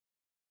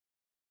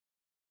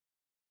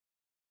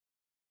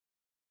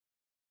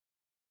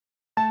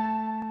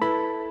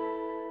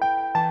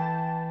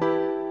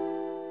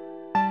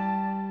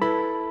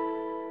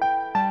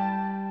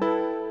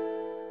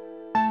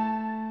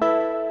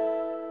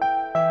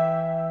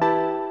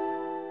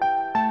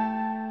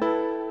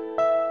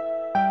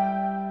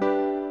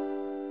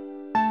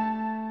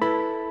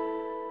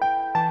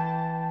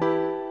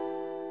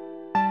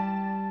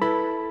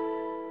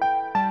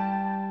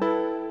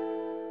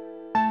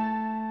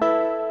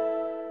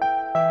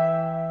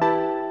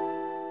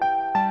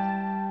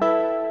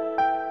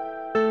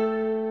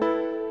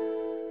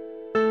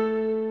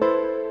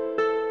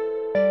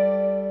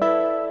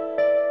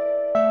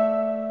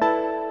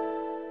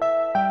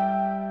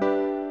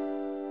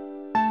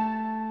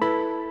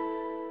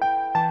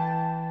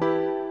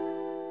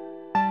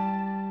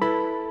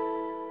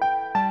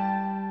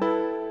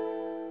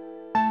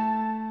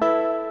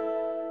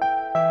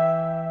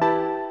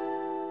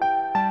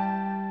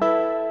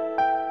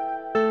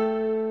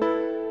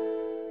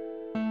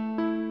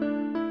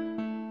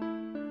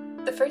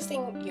the first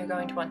thing you're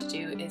going to want to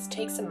do is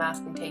take some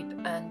masking tape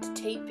and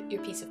tape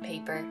your piece of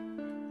paper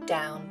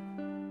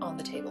down on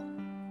the table.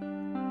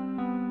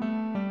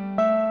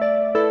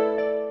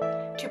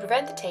 To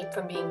prevent the tape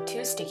from being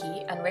too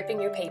sticky and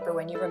ripping your paper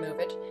when you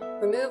remove it,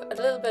 remove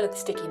a little bit of the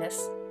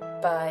stickiness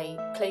by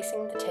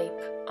placing the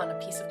tape on a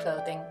piece of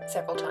clothing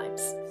several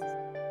times,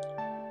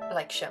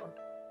 like shown.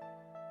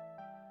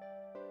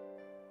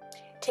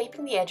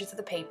 Taping the edges of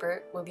the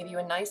paper will give you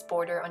a nice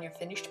border on your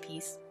finished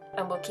piece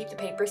and will keep the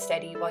paper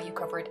steady while you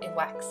cover it in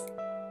wax.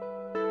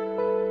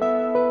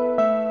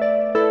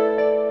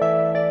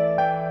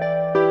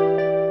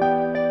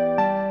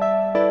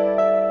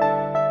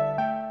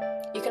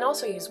 You can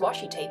also use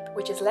washi tape,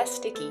 which is less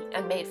sticky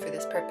and made for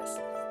this purpose.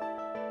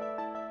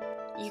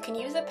 You can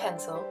use a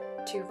pencil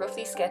to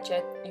roughly sketch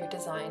out your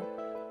design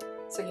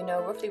so you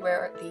know roughly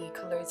where the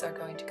colours are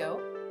going to go,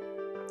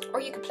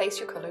 or you can place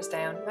your colours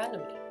down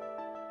randomly.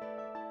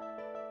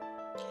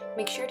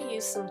 Make sure to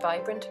use some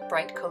vibrant,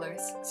 bright colours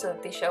so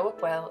that they show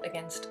up well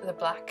against the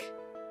black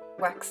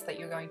wax that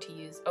you're going to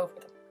use over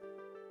them.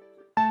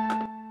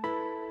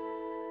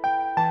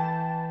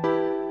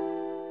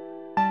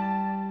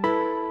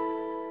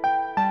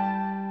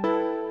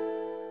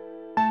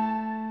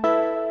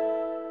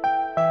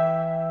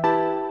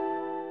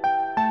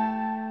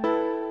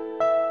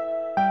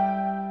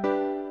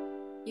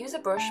 Use a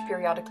brush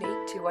periodically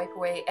to wipe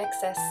away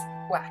excess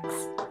wax.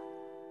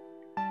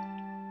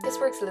 This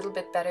works a little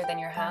bit better than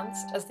your hands,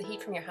 as the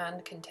heat from your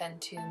hand can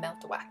tend to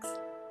melt the wax.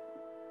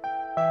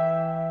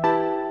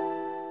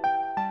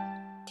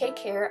 Take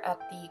care at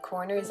the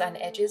corners and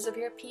edges of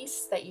your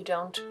piece that you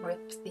don't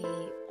rip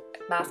the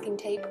masking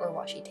tape or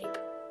washi tape.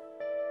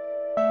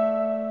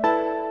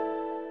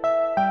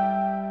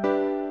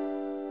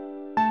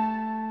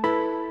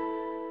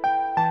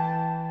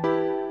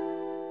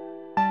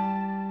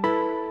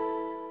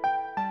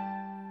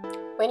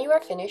 When you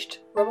are finished,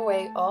 rub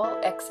away all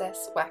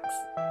excess wax.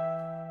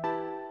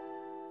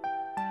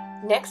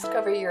 Next,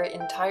 cover your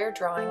entire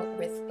drawing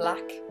with black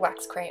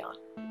wax crayon.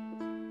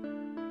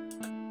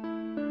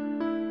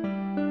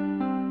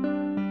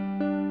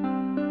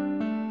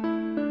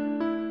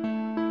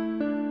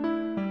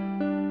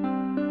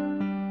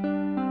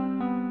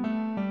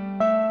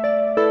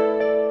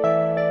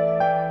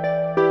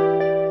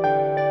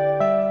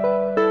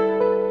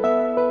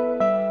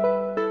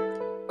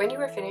 When you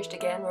are finished,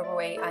 again rub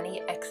away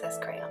any excess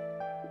crayon.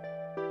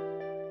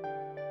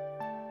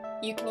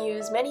 You can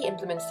use many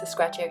implements to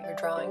scratch out your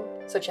drawing,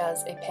 such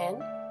as a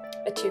pen,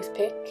 a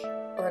toothpick,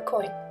 or a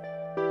coin.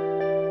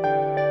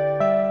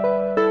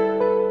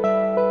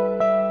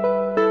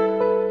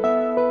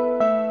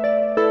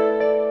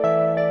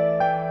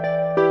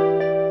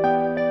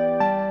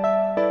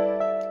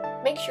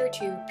 Make sure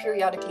to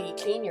periodically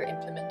clean your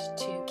implement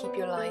to keep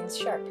your lines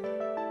sharp.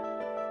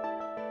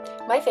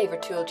 My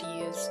favourite tool to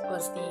use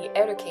was the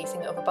outer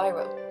casing of a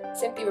biro.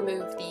 Simply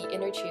remove the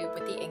inner tube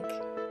with the ink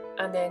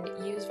and then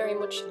use very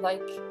much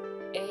like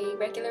a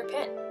regular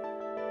pen.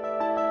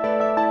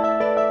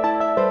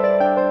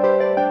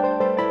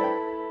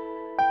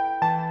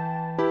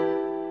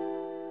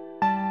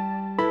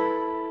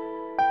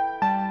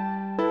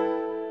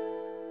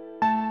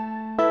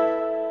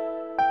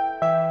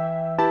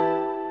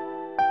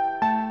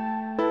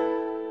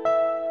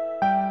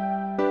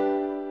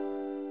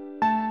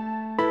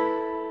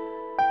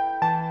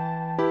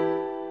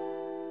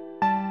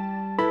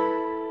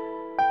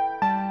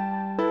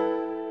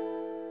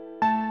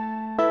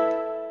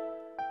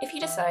 If you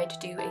decide to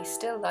do a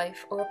still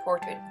life or a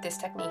portrait with this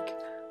technique,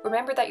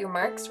 remember that your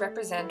marks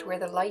represent where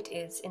the light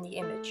is in the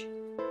image.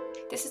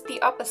 This is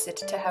the opposite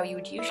to how you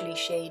would usually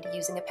shade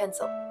using a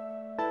pencil.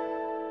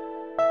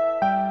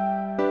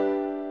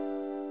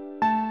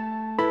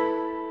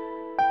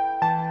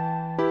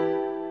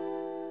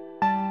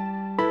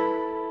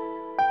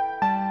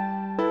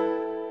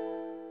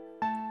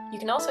 You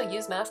can also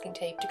use masking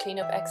tape to clean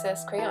up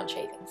excess crayon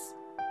shavings.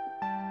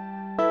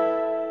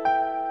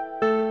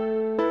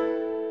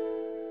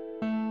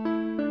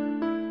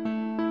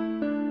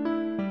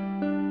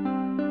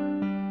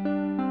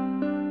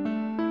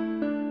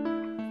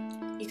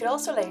 You could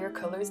also lay your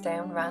colours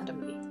down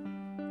randomly,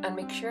 and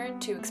make sure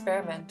to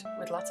experiment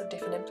with lots of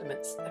different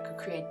implements that could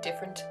create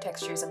different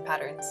textures and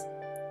patterns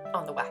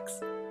on the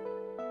wax.